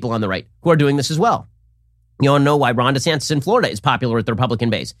are other people on the right who are doing this as well. You want to know why Ron DeSantis in Florida is popular at the Republican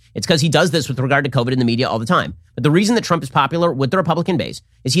base? It's because he does this with regard to COVID in the media all the time. But the reason that Trump is popular with the Republican base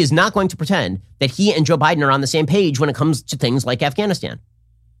is he is not going to pretend that he and Joe Biden are on the same page when it comes to things like Afghanistan.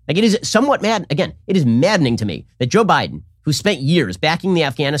 Like, it is somewhat mad. Again, it is maddening to me that Joe Biden, who spent years backing the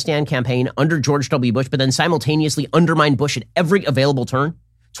Afghanistan campaign under George W. Bush, but then simultaneously undermined Bush at every available turn,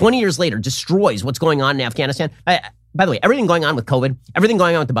 20 years later destroys what's going on in Afghanistan. By the way, everything going on with COVID, everything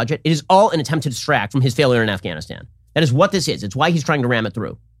going on with the budget, it is all an attempt to distract from his failure in Afghanistan. That is what this is. It's why he's trying to ram it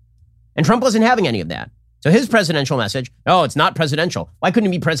through. And Trump wasn't having any of that. So his presidential message, it's not presidential. Why couldn't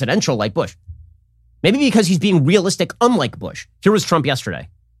he be presidential like Bush? Maybe because he's being realistic, unlike Bush. Here was Trump yesterday.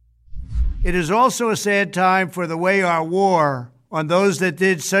 It is also a sad time for the way our war on those that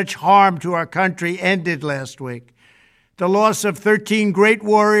did such harm to our country ended last week. The loss of 13 great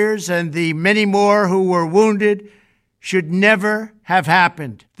warriors and the many more who were wounded should never have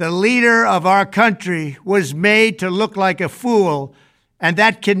happened. The leader of our country was made to look like a fool, and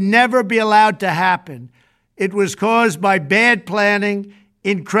that can never be allowed to happen. It was caused by bad planning,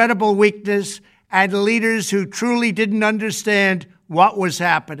 incredible weakness, and leaders who truly didn't understand what was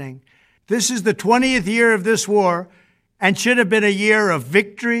happening. This is the 20th year of this war and should have been a year of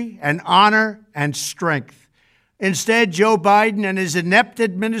victory and honor and strength. Instead, Joe Biden and his inept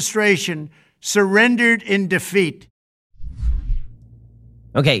administration surrendered in defeat.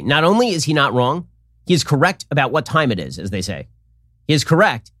 Okay, not only is he not wrong, he is correct about what time it is, as they say. He is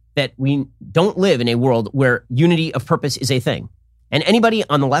correct that we don't live in a world where unity of purpose is a thing. And anybody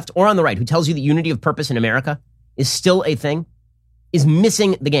on the left or on the right who tells you that unity of purpose in America is still a thing is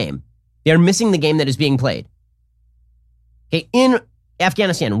missing the game. They are missing the game that is being played. Okay, in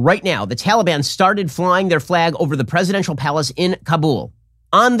Afghanistan right now, the Taliban started flying their flag over the presidential palace in Kabul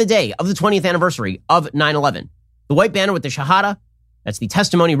on the day of the 20th anniversary of 9/11. The white banner with the Shahada, that's the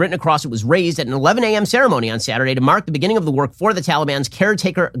testimony written across it, was raised at an 11 a.m. ceremony on Saturday to mark the beginning of the work for the Taliban's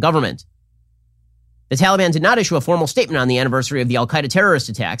caretaker government. The Taliban did not issue a formal statement on the anniversary of the al-Qaeda terrorist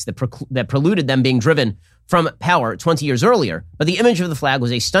attacks that preluded them being driven from power 20 years earlier, but the image of the flag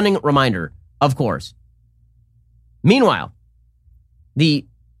was a stunning reminder, of course. Meanwhile, the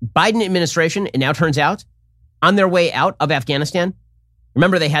Biden administration, it now turns out, on their way out of Afghanistan,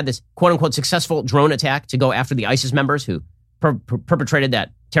 remember they had this quote-unquote successful drone attack to go after the ISIS members who perpetrated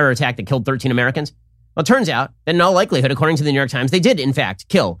that terror attack that killed 13 Americans? Well, it turns out that in all likelihood, according to the New York Times, they did, in fact,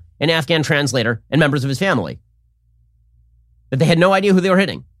 kill an Afghan translator and members of his family. But they had no idea who they were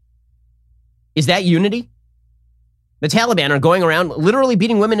hitting. Is that unity? The Taliban are going around literally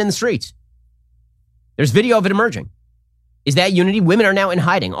beating women in the streets. There's video of it emerging. Is that unity? Women are now in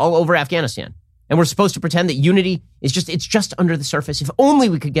hiding all over Afghanistan. And we're supposed to pretend that unity is it's just under the surface. If only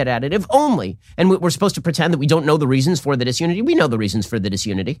we could get at it, if only. And we're supposed to pretend that we don't know the reasons for the disunity. We know the reasons for the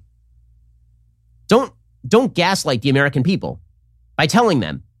disunity. Don't gaslight the American people by telling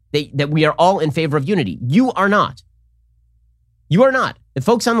them that we are all in favor of unity. You are not. You are not. The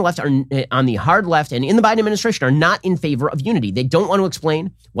folks on the left, are on the hard left and in the Biden administration, are not in favor of unity. They don't want to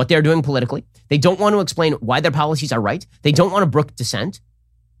explain what they're doing politically. They don't want to explain why their policies are right. They don't want to brook dissent.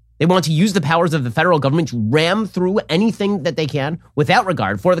 They want to use the powers of the federal government to ram through anything that they can without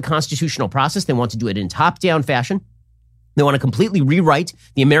regard for the constitutional process. They want to do it in top-down fashion. They want to completely rewrite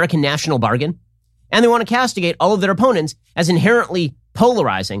the American national bargain. And they want to castigate all of their opponents as inherently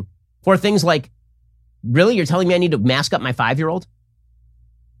polarizing for things like, really, you're telling me I need to mask up my 5-year-old?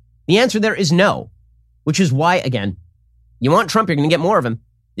 The answer there is no, which is why, again, you want Trump, you're going to get more of him.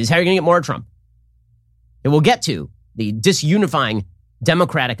 This is how you're going to get more of Trump. And we'll get to the disunifying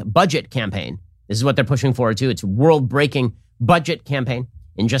Democratic budget campaign. This is what they're pushing forward to. It's a world-breaking budget campaign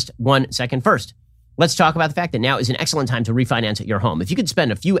in just 1 second. First, let's talk about the fact that now is an excellent time to refinance your home. If you could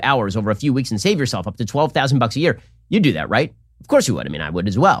spend a few hours over a few weeks and save yourself up to $12,000 a year, you'd do that, right? Of course you would. I mean, I would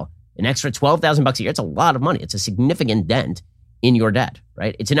as well. An extra $12,000 a year, it's a lot of money. It's a significant dent in your debt,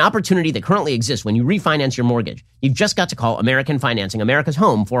 right? It's an opportunity that currently exists when you refinance your mortgage. You've just got to call American Financing, America's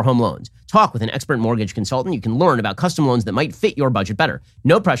home for home loans. Talk with an expert mortgage consultant. You can learn about custom loans that might fit your budget better.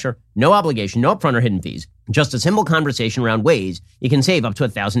 No pressure, no obligation, no upfront or hidden fees. Just a simple conversation around ways you can save up to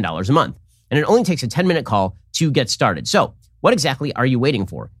 $1,000 a month. And it only takes a 10-minute call to get started. So, what exactly are you waiting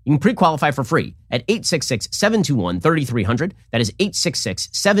for? You can pre-qualify for free at 866-721-3300. That is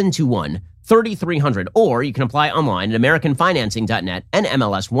 866-721-3300. Or you can apply online at AmericanFinancing.net,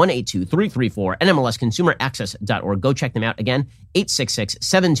 NMLS 182334, NMLSConsumerAccess.org. Go check them out again,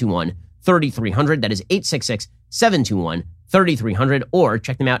 866-721-3300. That is 866-721-3300. Or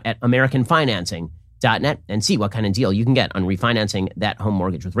check them out at AmericanFinancing.net and see what kind of deal you can get on refinancing that home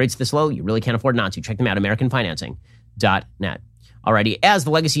mortgage. With rates this low, you really can't afford not to. Check them out, AmericanFinancing.net. Alrighty, as the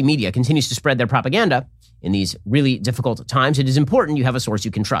legacy media continues to spread their propaganda in these really difficult times, it is important you have a source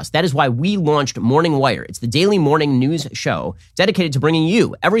you can trust. That is why we launched Morning Wire. It's the daily morning news show dedicated to bringing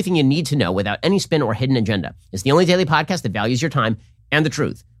you everything you need to know without any spin or hidden agenda. It's the only daily podcast that values your time and the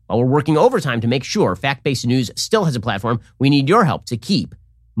truth. While we're working overtime to make sure fact-based news still has a platform, we need your help to keep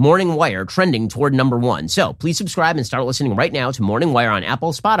Morning Wire trending toward number 1. So please subscribe and start listening right now to Morning Wire on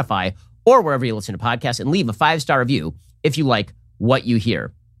Apple, Spotify, or wherever you listen to podcasts, and leave a 5-star review if you like what you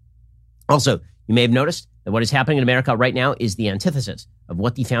hear. Also, you may have noticed that what is happening in America right now is the antithesis of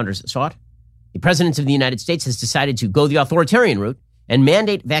what the founders sought. The President of the United States has decided to go the authoritarian route and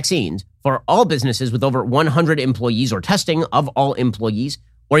mandate vaccines for all businesses with over 100 employees, or testing of all employees,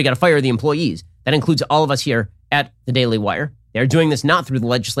 or you got to fire the employees. That includes all of us here at the Daily Wire. They're doing this not through the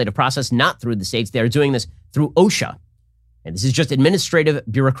legislative process, not through the states. They're doing this through OSHA, And this is just administrative,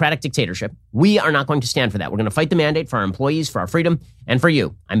 bureaucratic dictatorship. We are not going to stand for that. We're going to fight the mandate for our employees, for our freedom, and for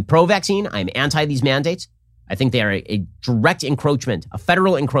you. I'm pro-vaccine. I'm anti these mandates. I think they are a direct encroachment, a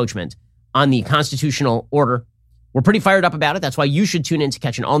federal encroachment on the constitutional order. We're pretty fired up about it. That's why you should tune in to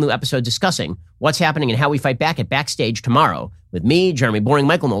catch an all-new episode discussing what's happening and how we fight back at Backstage tomorrow with me, Jeremy Boring,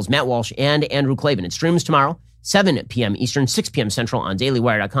 Michael Knowles, Matt Walsh, and Andrew Klavan. It streams tomorrow, 7 p.m. Eastern, 6 p.m. Central on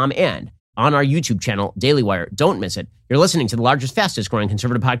dailywire.com and on our YouTube channel, Daily Wire. Don't miss it. You're listening to the largest, fastest growing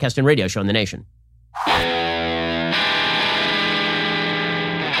conservative podcast and radio show in the nation.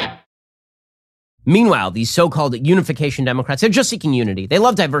 Meanwhile, these so-called unification Democrats, they're just seeking unity. They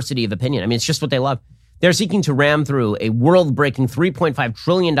love diversity of opinion. I mean, it's just what they love. They're seeking to ram through a world-breaking $3.5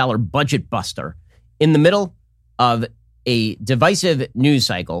 trillion budget buster in the middle of a divisive news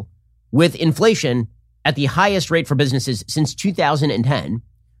cycle with inflation at the highest rate for businesses since 2010.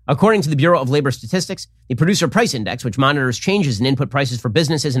 According to the Bureau of Labor Statistics, the Producer Price Index, which monitors changes in input prices for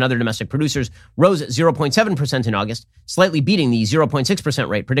businesses and other domestic producers, rose 0.7% in August, slightly beating the 0.6%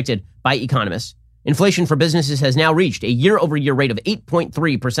 rate predicted by economists. Inflation for businesses has now reached a year-over-year rate of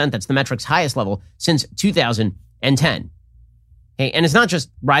 8.3%. That's the metric's highest level since 2010. Okay, and it's not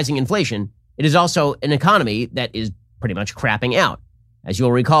just rising inflation. It is also an economy that is pretty much crapping out. As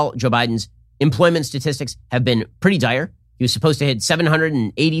you'll recall, Joe Biden's employment statistics have been pretty dire. He was supposed to hit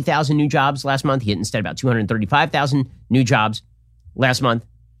 780,000 new jobs last month. He hit instead about 235,000 new jobs last month.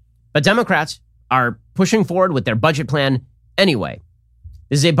 But Democrats are pushing forward with their budget plan anyway.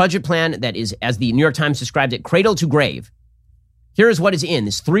 This is a budget plan that is, as the New York Times described it, cradle to grave. Here is what is in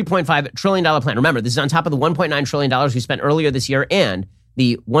this $3.5 trillion plan. Remember, this is on top of the $1.9 trillion we spent earlier this year and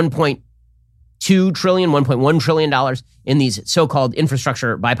the $1.2 trillion, $1.1 trillion in these so-called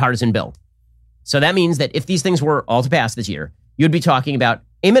infrastructure bipartisan bill. So that means that if these things were all to pass this year, you'd be talking about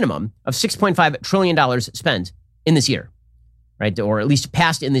a minimum of $6.5 trillion spent in this year, right? Or at least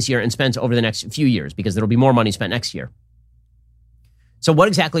passed in this year and spent over the next few years, because there will be more money spent next year. So what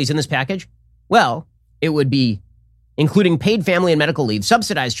exactly is in this package? Well, it would be including paid family and medical leave,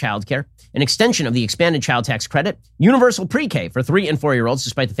 subsidized childcare, an extension of the expanded child tax credit, universal pre-K for 3 and 4-year-olds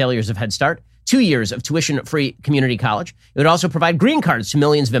despite the failures of Head Start, 2 years of tuition-free community college. It would also provide green cards to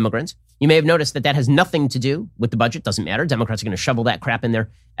millions of immigrants. You may have noticed that that has nothing to do with the budget. Doesn't matter. Democrats are going to shovel that crap in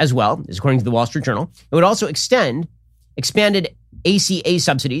there as well, according to the Wall Street Journal. It would also extend expanded ACA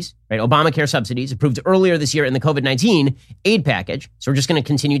subsidies, right? Obamacare subsidies approved earlier this year in the COVID-19 aid package. So we're just going to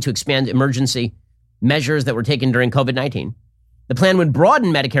continue to expand emergency measures that were taken during COVID-19. The plan would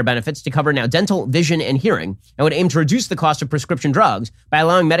broaden Medicare benefits to cover now dental, vision, and hearing, and would aim to reduce the cost of prescription drugs by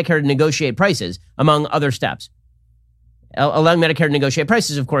allowing Medicare to negotiate prices, among other steps. Allowing Medicare to negotiate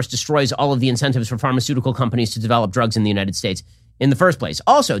prices, of course, destroys all of the incentives for pharmaceutical companies to develop drugs in the United States in the first place.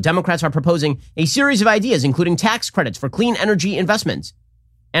 Also, Democrats are proposing a series of ideas, including tax credits for clean energy investments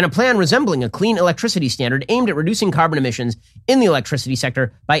and a plan resembling a clean electricity standard aimed at reducing carbon emissions in the electricity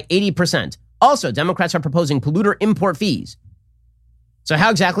sector by 80%. Also, Democrats are proposing polluter import fees. So how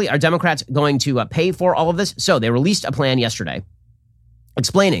exactly are Democrats going to pay for all of this? So they released a plan yesterday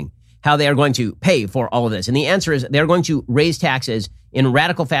explaining how they are going to pay for all of this. And the answer is they're going to raise taxes in a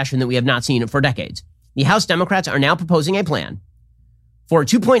radical fashion that we have not seen for decades. The House Democrats are now proposing a plan for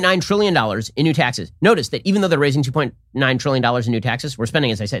 $2.9 trillion in new taxes. Notice that even though they're raising $2.9 trillion in new taxes, we're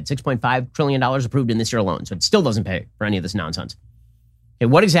spending, as I said, $6.5 trillion approved in this year alone. So it still doesn't pay for any of this nonsense. Okay,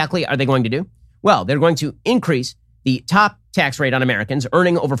 what exactly are they going to do? Well, they're going to increase the top tax rate on Americans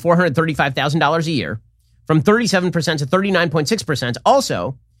earning over $435,000 a year from 37% to 39.6%.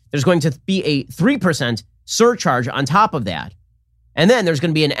 Also, there's going to be a 3% surcharge on top of that. And then there's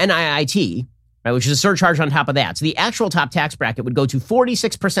going to be an NIIT, right, which is a surcharge on top of that. So the actual top tax bracket would go to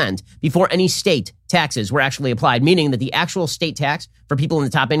 46% before any state taxes were actually applied, meaning that the actual state tax for people in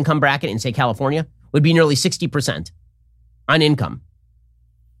the top income bracket in, say, California would be nearly 60% on income.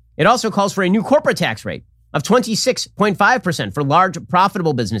 It also calls for a new corporate tax rate of 26.5% for large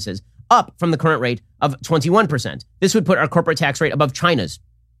profitable businesses, up from the current rate of 21%. This would put our corporate tax rate above China's.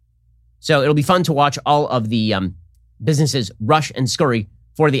 So it'll be fun to watch all of the businesses rush and scurry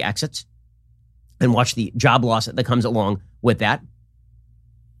for the exits and watch the job loss that comes along with that.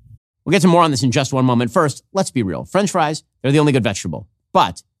 We'll get to more on this in just one moment. First, let's be real. French fries, they're the only good vegetable.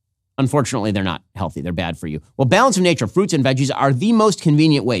 But unfortunately, they're not healthy. They're bad for you. Well, Balance of Nature fruits and veggies are the most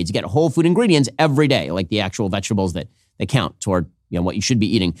convenient way to get whole food ingredients every day, like the actual vegetables that count toward what you should be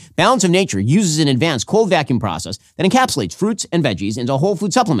eating. Balance of Nature uses an advanced cold vacuum process that encapsulates fruits and veggies into whole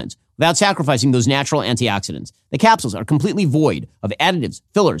food supplements without sacrificing those natural antioxidants. The capsules are completely void of additives,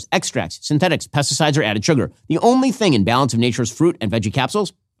 fillers, extracts, synthetics, pesticides, or added sugar. The only thing in Balance of Nature's fruit and veggie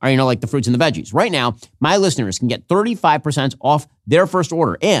capsules or, like the fruits and the veggies. Right now, my listeners can get 35% off their first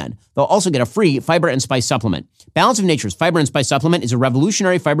order, and they'll also get a free fiber and spice supplement. Balance of Nature's Fiber and Spice Supplement is a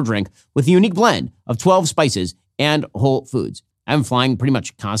revolutionary fiber drink with a unique blend of 12 spices and whole foods. I've been flying pretty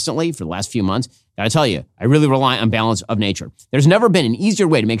much constantly for the last few months. Gotta tell you, I really rely on Balance of Nature. There's never been an easier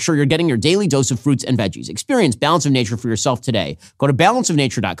way to make sure you're getting your daily dose of fruits and veggies. Experience Balance of Nature for yourself today. Go to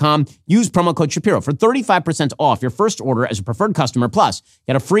balanceofnature.com, use promo code Shapiro for 35% off your first order as a preferred customer, plus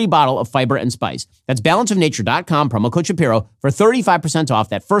get a free bottle of fiber and spice. That's balanceofnature.com, promo code Shapiro for 35% off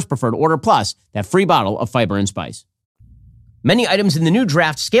that first preferred order, plus that free bottle of fiber and spice. Many items in the new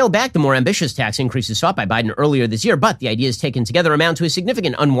draft scale back the more ambitious tax increases sought by Biden earlier this year, but the ideas taken together amount to a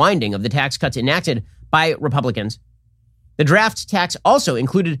significant unwinding of the tax cuts enacted by Republicans. The draft tax also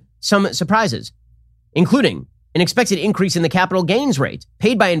included some surprises, including an expected increase in the capital gains rate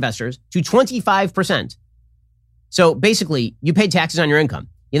paid by investors to 25%. So basically, you paid taxes on your income.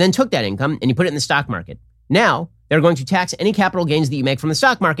 You then took that income and you put it in the stock market. Now, they're going to tax any capital gains that you make from the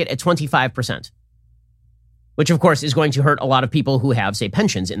stock market at 25%. Which, of course, is going to hurt a lot of people who have, say,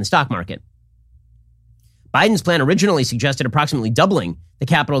 pensions in the stock market. Biden's plan originally suggested approximately doubling the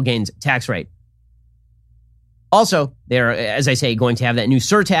capital gains tax rate. Also, they're, as I say, going to have that new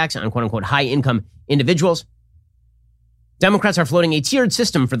surtax on quote-unquote high-income individuals. Democrats are floating a tiered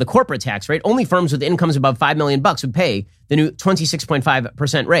system for the corporate tax rate. Only firms with incomes above $5 million would pay the new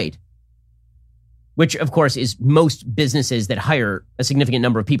 26.5% rate, which, of course, is most businesses that hire a significant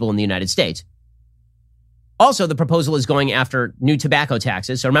number of people in the United States. Also, the proposal is going after new tobacco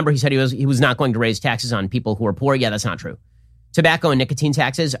taxes. So remember, he said he was not going to raise taxes on people who are poor. Yeah, that's not true. Tobacco and nicotine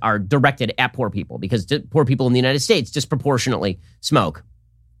taxes are directed at poor people because poor people in the United States disproportionately smoke.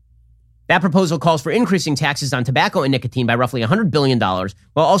 That proposal calls for increasing taxes on tobacco and nicotine by roughly $100 billion, while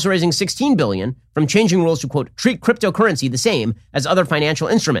also raising $16 billion from changing rules to, quote, treat cryptocurrency the same as other financial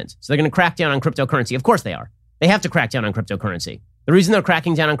instruments. So they're going to crack down on cryptocurrency. Of course they are. They have to crack down on cryptocurrency. The reason they're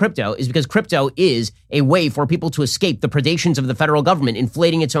cracking down on crypto is because crypto is a way for people to escape the predations of the federal government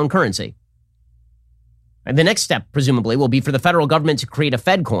inflating its own currency. And the next step, presumably, will be for the federal government to create a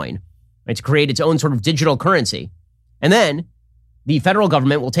Fed coin, right, to create its own sort of digital currency. And then the federal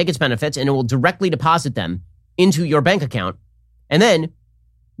government will take its benefits and it will directly deposit them into your bank account and then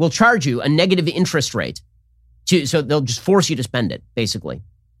will charge you a negative interest rate. So they'll just force you to spend it, basically.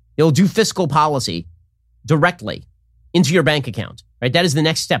 They'll do fiscal policy directly into your bank account, right? That is the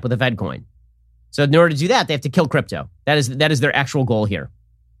next step with a Fed coin. So in order to do that, they have to kill crypto. That is their actual goal here.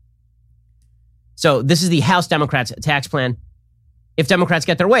 So this is the House Democrats' tax plan. If Democrats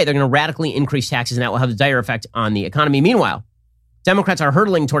get their way, they're going to radically increase taxes, and that will have a dire effect on the economy. Meanwhile, Democrats are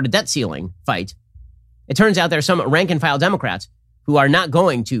hurtling toward a debt ceiling fight. It turns out there are some rank-and-file Democrats who are not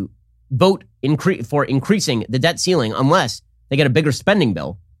going to vote for increasing the debt ceiling unless they get a bigger spending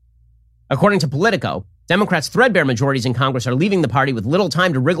bill. According to Politico, Democrats' threadbare majorities in Congress are leaving the party with little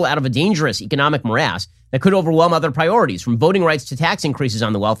time to wriggle out of a dangerous economic morass that could overwhelm other priorities, from voting rights to tax increases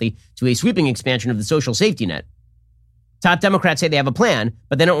on the wealthy to a sweeping expansion of the social safety net. Top Democrats say they have a plan,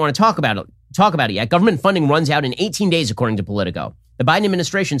 but they don't want to talk about it yet. Government funding runs out in 18 days, according to Politico. The Biden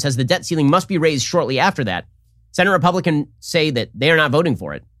administration says the debt ceiling must be raised shortly after that. Senate Republicans say that they are not voting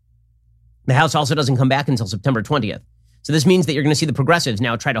for it. The House also doesn't come back until September 20th. So this means that you're going to see the progressives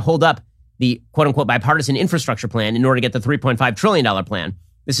now try to hold up the quote-unquote bipartisan infrastructure plan in order to get the $3.5 trillion plan.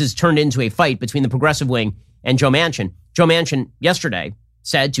 This has turned into a fight between the progressive wing and Joe Manchin. Joe Manchin yesterday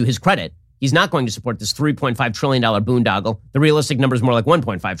said, to his credit, he's not going to support this $3.5 trillion boondoggle. The realistic number is more like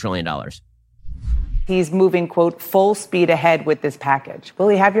 $1.5 trillion. He's moving, quote, full speed ahead with this package. Will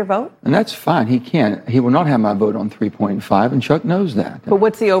he have your vote? And that's fine. He can't. He will not have my vote on 3.5, and Chuck knows that. But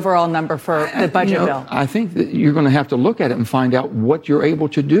what's the overall number for the budget bill? I think that you're going to have to look at it and find out what you're able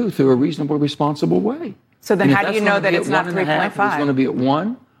to do through a reasonable, responsible way. So then how do you know that it's not 3.5? It's going to be at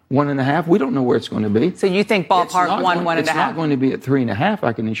 1, 1.5. We don't know where it's going to be. So you think ballpark 1.5? It's not going to be at 3.5,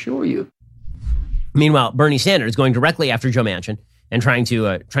 I can assure you. Meanwhile, Bernie Sanders going directly after Joe Manchin and trying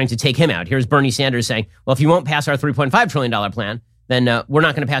to take him out. Here's Bernie Sanders saying, well, if you won't pass our $3.5 trillion plan, then we're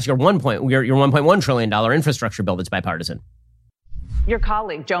not going to pass your $1.1 trillion infrastructure bill that's bipartisan. Your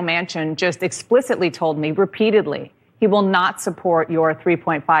colleague, Joe Manchin, just explicitly told me repeatedly he will not support your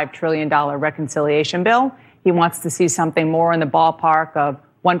 $3.5 trillion reconciliation bill. He wants to see something more in the ballpark of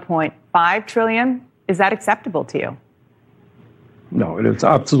 $1.5 trillion. Is that acceptable to you? No, it is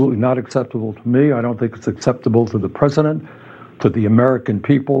absolutely not acceptable to me. I don't think it's acceptable to the president, to the American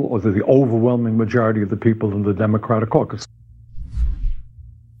people, or to the overwhelming majority of the people in the Democratic caucus.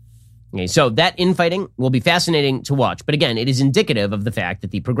 Okay, so that infighting will be fascinating to watch. But again, it is indicative of the fact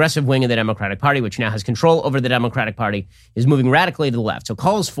that the progressive wing of the Democratic Party, which now has control over the Democratic Party, is moving radically to the left. So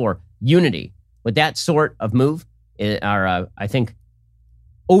calls for unity with that sort of move are, I think,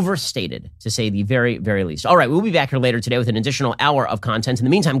 overstated, to say the very, very least. All right, we'll be back here later today with an additional hour of content. In the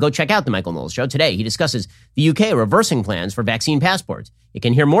meantime, go check out The Michael Knowles Show. Today, he discusses the UK reversing plans for vaccine passports. You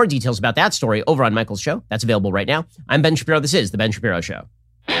can hear more details about that story over on Michael's show. That's available right now. I'm Ben Shapiro. This is The Ben Shapiro Show.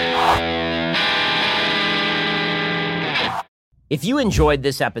 If you enjoyed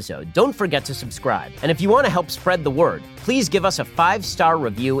this episode, don't forget to subscribe. And if you want to help spread the word, please give us a 5-star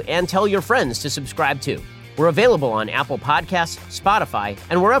review and tell your friends to subscribe too. We're available on Apple Podcasts, Spotify,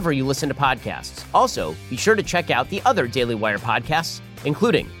 and wherever you listen to podcasts. Also, be sure to check out the other Daily Wire podcasts,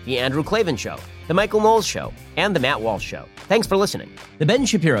 including The Andrew Klavan Show, The Michael Knowles Show, and The Matt Walsh Show. Thanks for listening. The Ben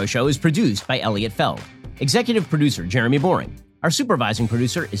Shapiro Show is produced by Elliot Feld. Executive producer, Jeremy Boring. Our supervising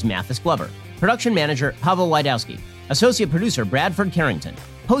producer is Mathis Glover. Production manager, Pavel Wydowski. Associate producer, Bradford Carrington.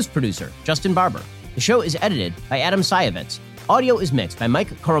 Post-producer, Justin Barber. The show is edited by Adam Sayevitz. Audio is mixed by Mike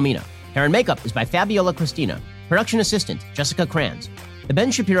Coromina. Hair and makeup is by Fabiola Cristina. Production assistant, Jessica Kranz. The Ben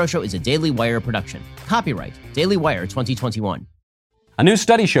Shapiro Show is a Daily Wire production. Copyright, Daily Wire 2021. A new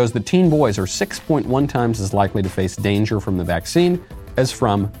study shows that teen boys are 6.1 times as likely to face danger from the vaccine as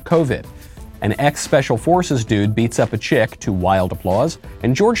from COVID. An ex-Special Forces dude beats up a chick to wild applause,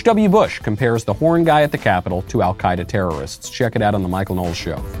 and George W. Bush compares the horn guy at the Capitol to al-Qaeda terrorists. Check it out on The Michael Knowles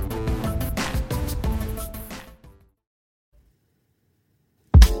Show.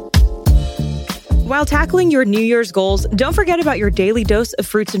 While tackling your New Year's goals, don't forget about your daily dose of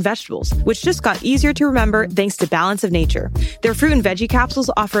fruits and vegetables, which just got easier to remember thanks to Balance of Nature. Their fruit and veggie capsules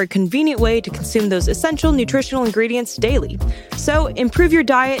offer a convenient way to consume those essential nutritional ingredients daily. So improve your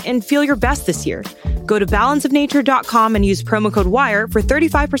diet and feel your best this year. Go to balanceofnature.com and use promo code WIRE for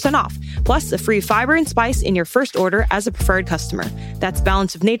 35% off, plus a free fiber and spice in your first order as a preferred customer. That's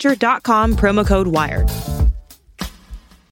balanceofnature.com, promo code WIRE.